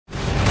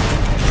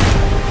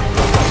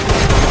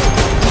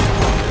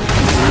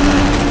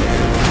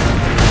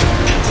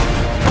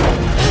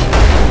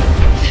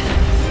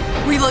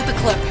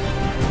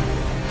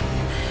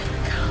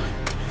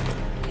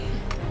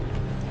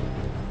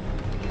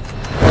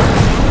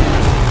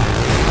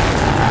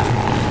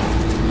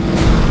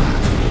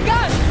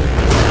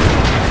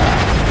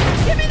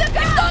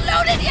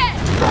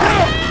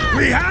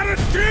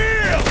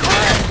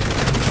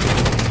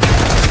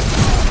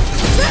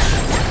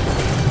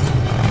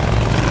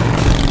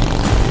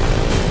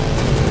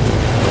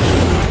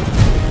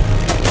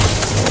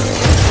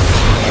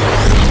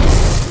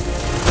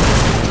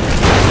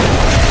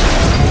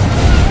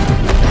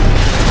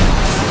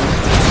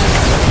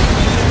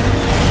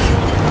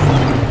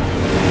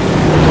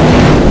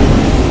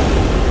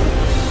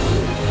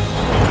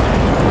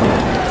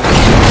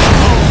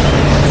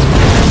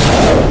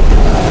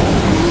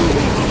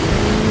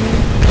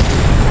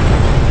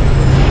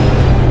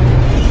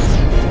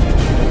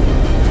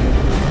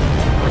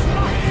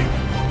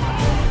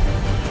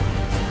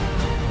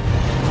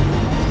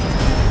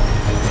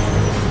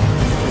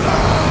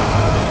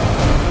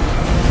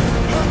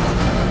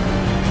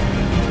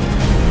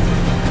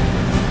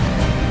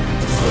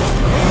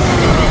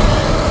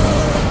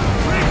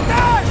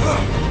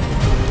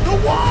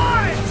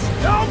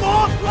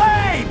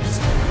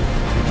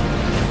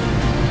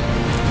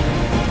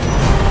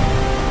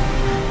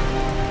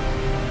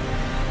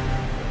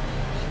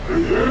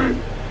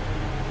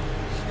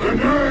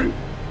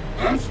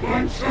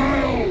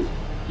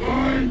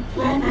My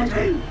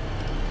property!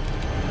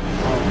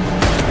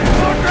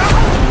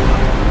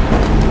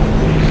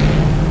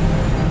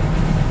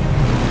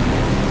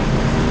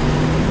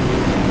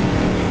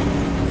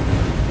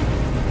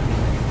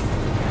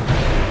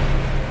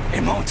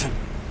 Immortan.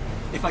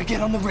 If I get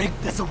on the rig,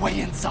 there's a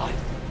way inside.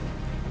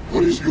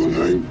 What is your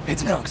name?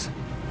 It's Nox.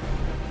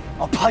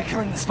 I'll pike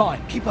her in the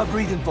spine. Keep her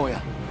breathing for you.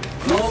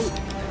 No.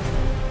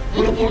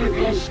 Put a bullet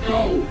in her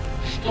skull.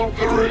 Stop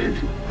the rig.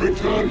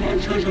 Return my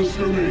treasures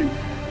to me.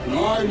 And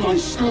I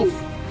myself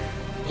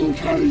will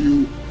carry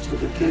you to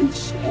the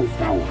gates of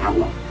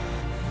Valhalla.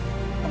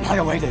 Am I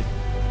awaited?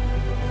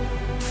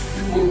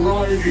 You will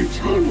ride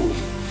eternal,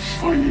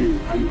 shining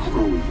and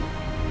chrome.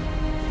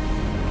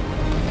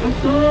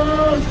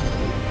 Sisters!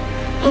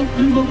 Help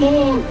me, my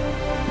lord!